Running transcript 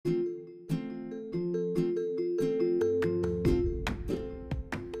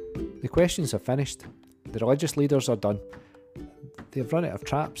questions have finished. The religious leaders are done. They've run out of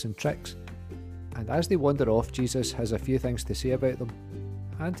traps and tricks. And as they wander off, Jesus has a few things to say about them,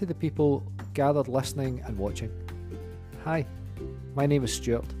 and to the people gathered listening and watching. Hi, my name is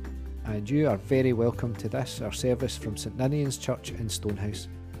Stuart, and you are very welcome to this, our service from St Ninian's Church in Stonehouse.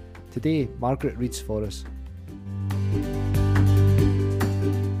 Today, Margaret reads for us.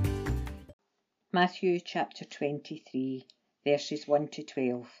 Matthew chapter 23, verses 1 to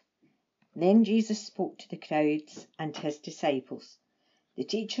 12. Then Jesus spoke to the crowds and his disciples. The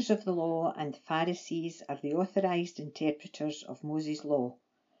teachers of the law and the Pharisees are the authorised interpreters of Moses' law.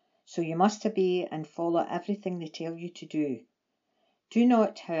 So you must obey and follow everything they tell you to do. Do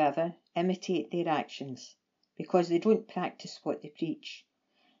not, however, imitate their actions, because they don't practice what they preach.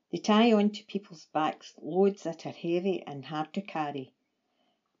 They tie onto people's backs loads that are heavy and hard to carry,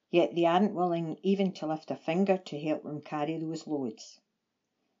 yet they aren't willing even to lift a finger to help them carry those loads.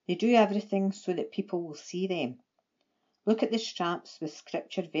 They do everything so that people will see them. Look at the straps with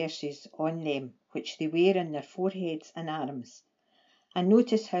scripture verses on them, which they wear on their foreheads and arms, and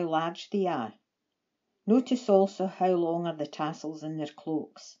notice how large they are. Notice also how long are the tassels in their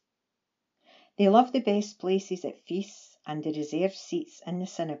cloaks. They love the best places at feasts and the reserved seats in the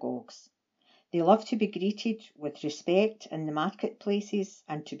synagogues. They love to be greeted with respect in the marketplaces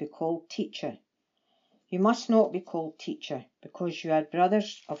and to be called teacher. You must not be called teacher, because you are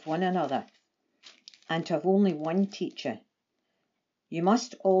brothers of one another, and have only one teacher. You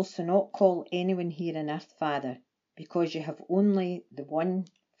must also not call anyone here on earth Father, because you have only the one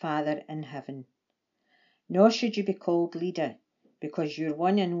Father in heaven. Nor should you be called leader, because your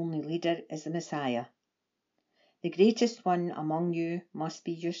one and only leader is the Messiah. The greatest one among you must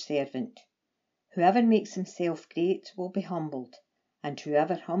be your servant. Whoever makes himself great will be humbled, and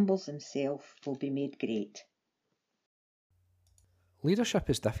whoever humbles himself will be made great. Leadership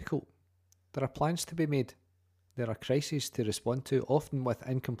is difficult. There are plans to be made. There are crises to respond to, often with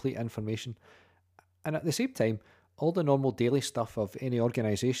incomplete information. And at the same time, all the normal daily stuff of any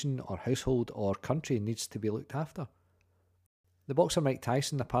organisation or household or country needs to be looked after. The boxer Mike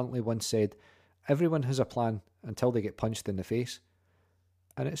Tyson apparently once said, "Everyone has a plan until they get punched in the face."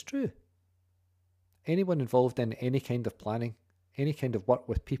 And it's true. Anyone involved in any kind of planning, any kind of work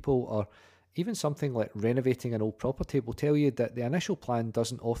with people, or even something like renovating an old property will tell you that the initial plan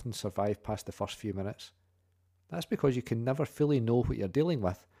doesn't often survive past the first few minutes. That's because you can never fully know what you're dealing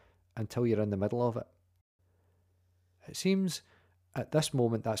with until you're in the middle of it. It seems at this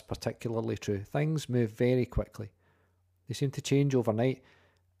moment that's particularly true. Things move very quickly. They seem to change overnight.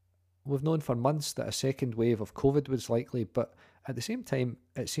 We've known for months that a second wave of COVID was likely, but at the same time,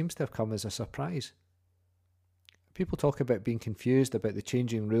 it seems to have come as a surprise. People talk about being confused about the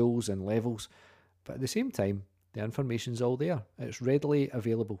changing rules and levels, but at the same time, the information's all there. It's readily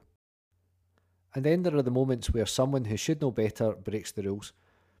available. And then there are the moments where someone who should know better breaks the rules.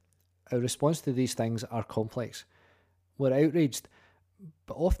 Our response to these things are complex. We're outraged,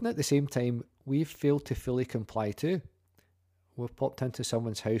 but often at the same time, we've failed to fully comply too. We've popped into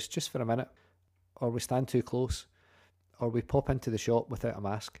someone's house just for a minute, or we stand too close, or we pop into the shop without a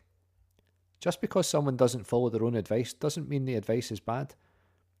mask. Just because someone doesn't follow their own advice doesn't mean the advice is bad.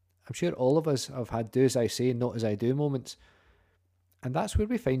 I'm sure all of us have had do as I say, not as I do moments. And that's where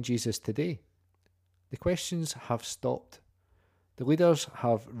we find Jesus today. The questions have stopped. The leaders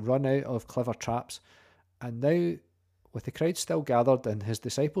have run out of clever traps. And now, with the crowd still gathered and his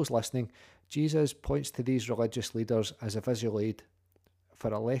disciples listening, Jesus points to these religious leaders as a visual aid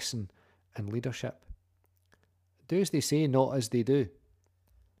for a lesson in leadership. Do as they say, not as they do.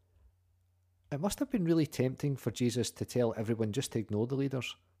 It must have been really tempting for Jesus to tell everyone just to ignore the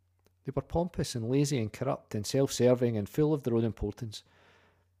leaders. They were pompous and lazy and corrupt and self-serving and full of their own importance.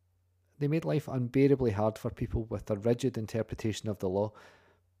 They made life unbearably hard for people with their rigid interpretation of the law,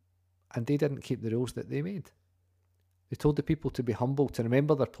 and they didn't keep the rules that they made. They told the people to be humble, to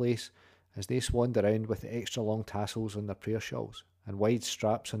remember their place as they swanned around with the extra long tassels on their prayer shawls and wide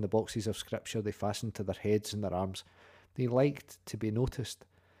straps on the boxes of scripture they fastened to their heads and their arms. They liked to be noticed.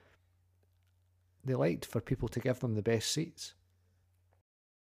 They liked for people to give them the best seats.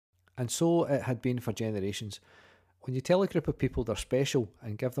 And so it had been for generations. When you tell a group of people they're special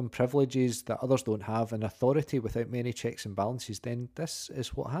and give them privileges that others don't have and authority without many checks and balances, then this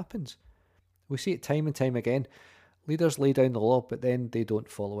is what happens. We see it time and time again. Leaders lay down the law, but then they don't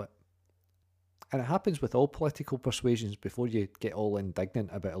follow it. And it happens with all political persuasions before you get all indignant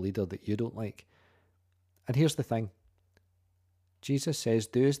about a leader that you don't like. And here's the thing. Jesus says,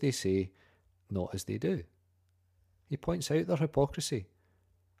 do as they say, not as they do. He points out their hypocrisy,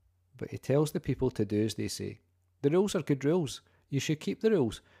 but he tells the people to do as they say. The rules are good rules. You should keep the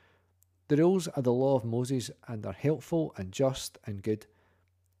rules. The rules are the law of Moses and are helpful and just and good.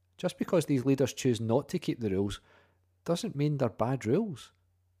 Just because these leaders choose not to keep the rules doesn't mean they're bad rules.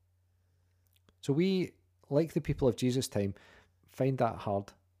 So we, like the people of Jesus' time, find that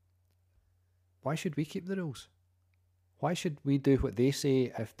hard. Why should we keep the rules? Why should we do what they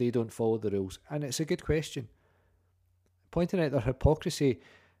say if they don't follow the rules? And it's a good question. Pointing out their hypocrisy,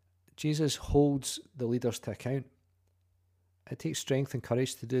 Jesus holds the leaders to account. It takes strength and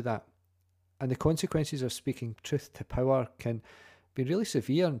courage to do that. And the consequences of speaking truth to power can be really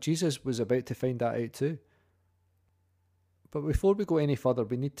severe, and Jesus was about to find that out too. But before we go any further,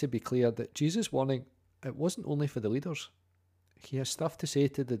 we need to be clear that Jesus' warning, it wasn't only for the leaders. He has stuff to say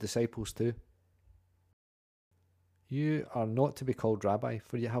to the disciples too. You are not to be called rabbi,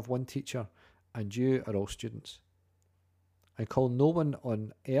 for you have one teacher, and you are all students. And call no one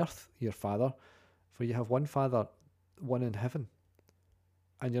on earth your father, for you have one Father, one in heaven.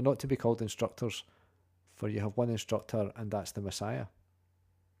 And you're not to be called instructors, for you have one instructor, and that's the Messiah.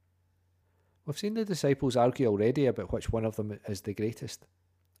 We've seen the disciples argue already about which one of them is the greatest,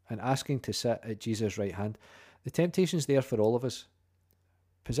 and asking to sit at Jesus' right hand. The temptation's there for all of us.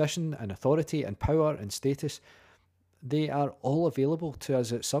 Position and authority and power and status, they are all available to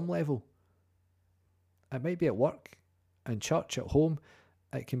us at some level. It might be at work, in church, at home.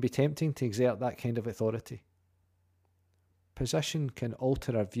 It can be tempting to exert that kind of authority. Position can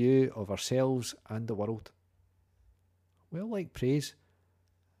alter our view of ourselves and the world. We all like praise,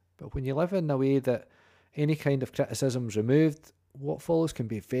 but when you live in a way that any kind of criticism is removed, what follows can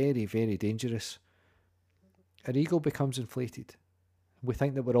be very, very dangerous. Our ego becomes inflated. We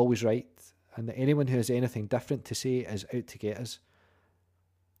think that we're always right, and that anyone who has anything different to say is out to get us.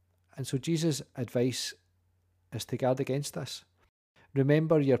 And so Jesus' advice is to guard against this.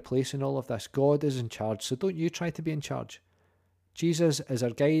 Remember your place in all of this. God is in charge, so don't you try to be in charge. Jesus is our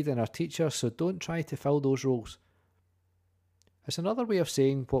guide and our teacher, so don't try to fill those roles. It's another way of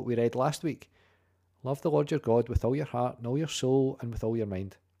saying what we read last week. Love the Lord your God with all your heart and all your soul and with all your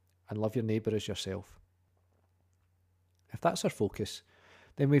mind, and love your neighbour as yourself. If that's our focus,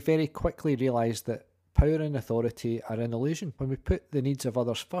 then we very quickly realise that power and authority are an illusion when we put the needs of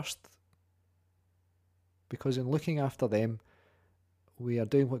others first. Because in looking after them, we are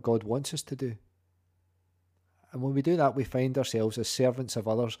doing what God wants us to do. And when we do that, we find ourselves as servants of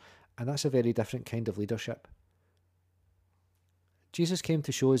others, and that's a very different kind of leadership. Jesus came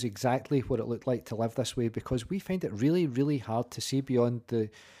to show us exactly what it looked like to live this way, because we find it really, really hard to see beyond the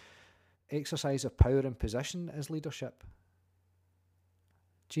exercise of power and position as leadership.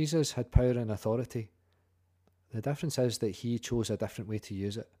 Jesus had power and authority. The difference is that he chose a different way to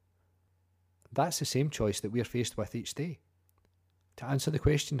use it. That's the same choice that we are faced with each day. To answer the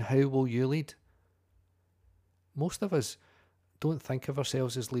question, how will you lead? Most of us don't think of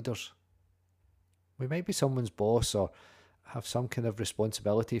ourselves as leaders. We might be someone's boss, or have some kind of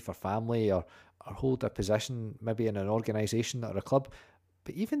responsibility for family, or hold a position maybe in an organisation or a club.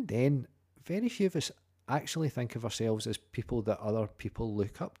 But even then, very few of us actually think of ourselves as people that other people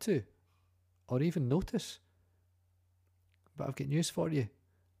look up to or even notice. But I've got news for you.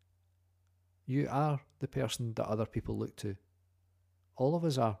 You are the person that other people look to. All of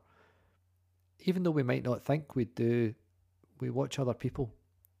us are. Even though we might not think we do, we watch other people,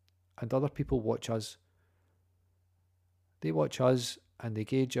 and other people watch us. They watch us and they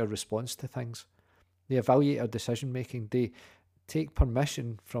gauge our response to things. They evaluate our decision making. They take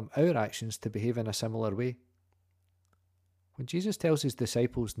permission from our actions to behave in a similar way. When Jesus tells his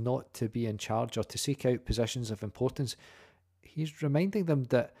disciples not to be in charge or to seek out positions of importance, he's reminding them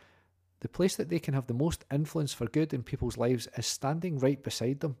that the place that they can have the most influence for good in people's lives is standing right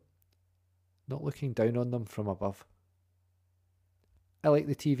beside them, not looking down on them from above. I like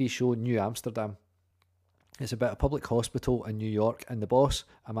the TV show New Amsterdam. It's about a public hospital in New York, and the boss,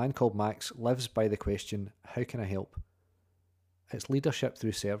 a man called Max, lives by the question, how can I help? It's leadership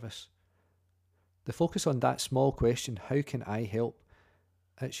through service. The focus on that small question, how can I help?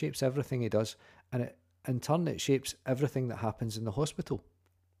 It shapes everything he does, and in turn it shapes everything that happens in the hospital.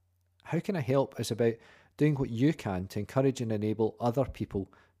 How can I help is about doing what you can to encourage and enable other people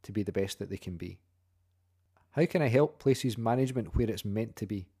to be the best that they can be. How can I help places management where it's meant to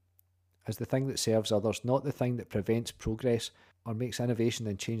be, as the thing that serves others, not the thing that prevents progress or makes innovation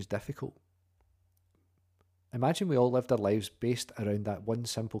and change difficult. Imagine we all lived our lives based around that one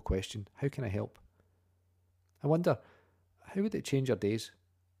simple question, how can I help? I wonder, how would it change our days?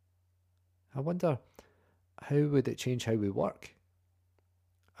 I wonder, how would it change how we work?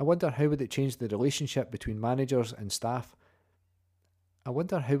 I wonder, how would it change the relationship between managers and staff? I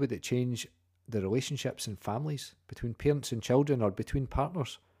wonder, how would it change the relationships in families, between parents and children, or between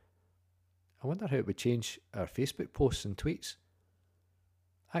partners? I wonder how it would change our Facebook posts and tweets.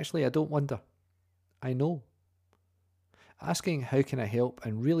 Actually, I don't wonder. I know. Asking how can I help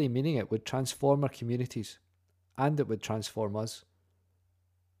and really meaning it would transform our communities, and it would transform us.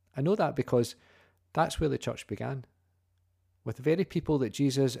 I know that because that's where the church began, with the very people that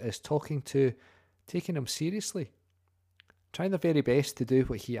Jesus is talking to, taking them seriously, trying their very best to do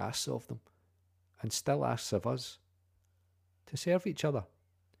what he asks of them, and still asks of us, to serve each other,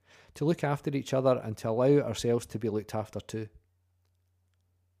 to look after each other and to allow ourselves to be looked after too.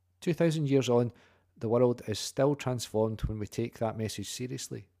 2,000 years on, the world is still transformed when we take that message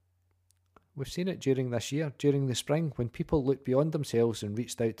seriously. We've seen it during this year, during the spring, when people looked beyond themselves and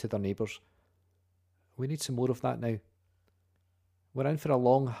reached out to their neighbours. We need some more of that now. We're in for a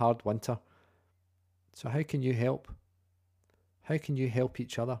long, hard winter. So how can you help? How can you help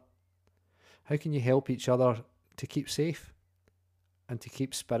each other? How can you help each other to keep safe and to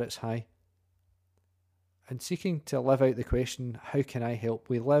keep spirits high? And seeking to live out the question, how can I help?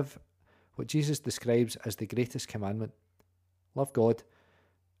 We live what Jesus describes as the greatest commandment. Love God.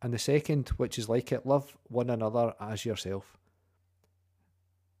 And the second, which is like it, love one another as yourself.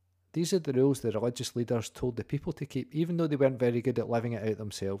 These are the rules the religious leaders told the people to keep, even though they weren't very good at living it out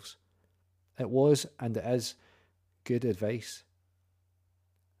themselves. It was, and it is, good advice.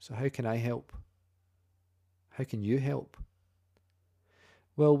 So how can I help? How can you help?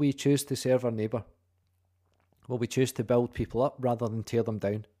 Will we choose to serve our neighbour? Will we choose to build people up rather than tear them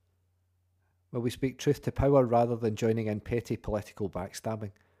down? Will we speak truth to power rather than joining in petty political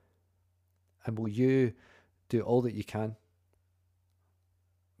backstabbing? And will you do all that you can?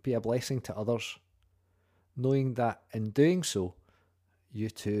 Be a blessing to others, knowing that in doing so, you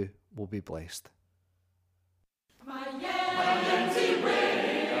too will be blessed.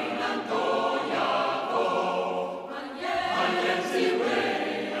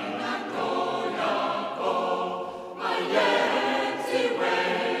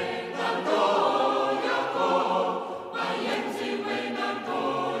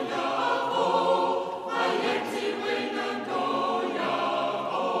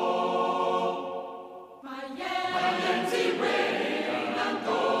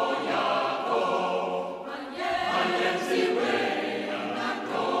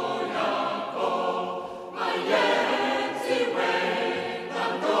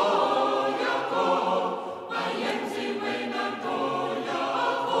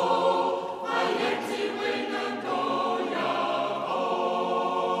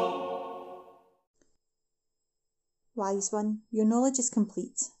 Wise one, your knowledge is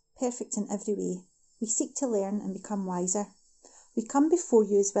complete, perfect in every way. We seek to learn and become wiser. We come before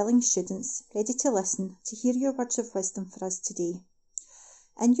you as willing students, ready to listen, to hear your words of wisdom for us today.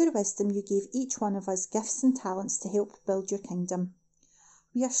 In your wisdom, you gave each one of us gifts and talents to help build your kingdom.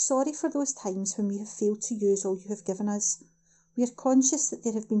 We are sorry for those times when we have failed to use all you have given us. We are conscious that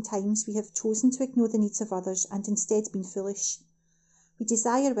there have been times we have chosen to ignore the needs of others and instead been foolish. We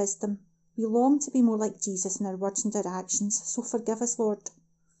desire wisdom. We long to be more like Jesus in our words and our actions, so forgive us, Lord.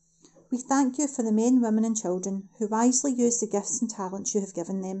 We thank you for the men, women and children who wisely use the gifts and talents you have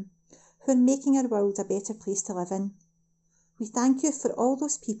given them, who are making our world a better place to live in. We thank you for all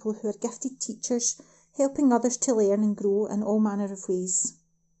those people who are gifted teachers, helping others to learn and grow in all manner of ways.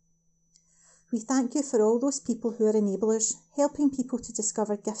 We thank you for all those people who are enablers, helping people to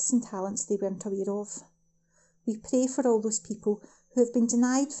discover gifts and talents they weren't aware of. We pray for all those people who have been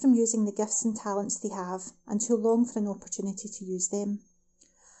denied from using the gifts and talents they have and who long for an opportunity to use them.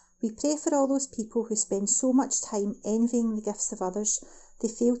 We pray for all those people who spend so much time envying the gifts of others they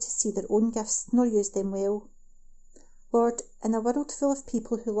fail to see their own gifts nor use them well. Lord, in a world full of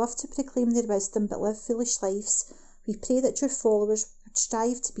people who love to proclaim their wisdom but live foolish lives, we pray that your followers would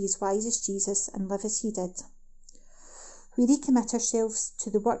strive to be as wise as Jesus and live as he did. We recommit ourselves to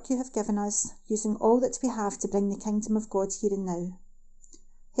the work you have given us, using all that we have to bring the kingdom of God here and now.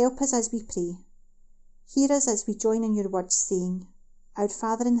 Help us as we pray. Hear us as we join in your words, saying, Our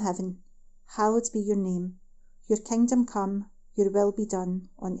Father in heaven, hallowed be your name. Your kingdom come, your will be done,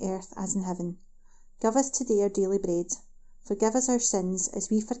 on earth as in heaven. Give us today our daily bread. Forgive us our sins as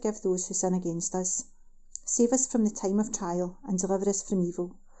we forgive those who sin against us. Save us from the time of trial and deliver us from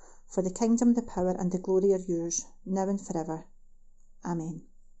evil. For the kingdom, the power and the glory are yours, now and forever. Amen.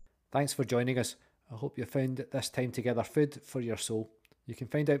 Thanks for joining us. I hope you found this time together food for your soul. You can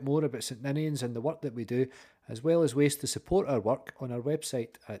find out more about St Ninians and the work that we do, as well as ways to support our work on our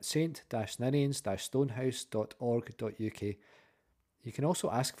website at st-ninians-stonehouse.org.uk. You can also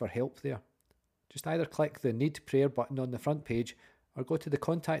ask for help there. Just either click the Need Prayer button on the front page or go to the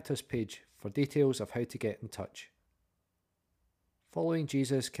Contact Us page for details of how to get in touch. Following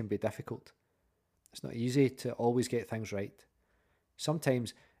Jesus can be difficult. It's not easy to always get things right.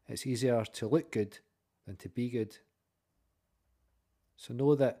 Sometimes it's easier to look good than to be good. So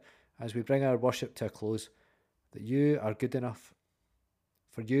know that as we bring our worship to a close, that you are good enough.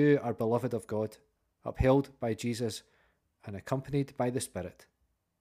 For you are beloved of God, upheld by Jesus and accompanied by the Spirit.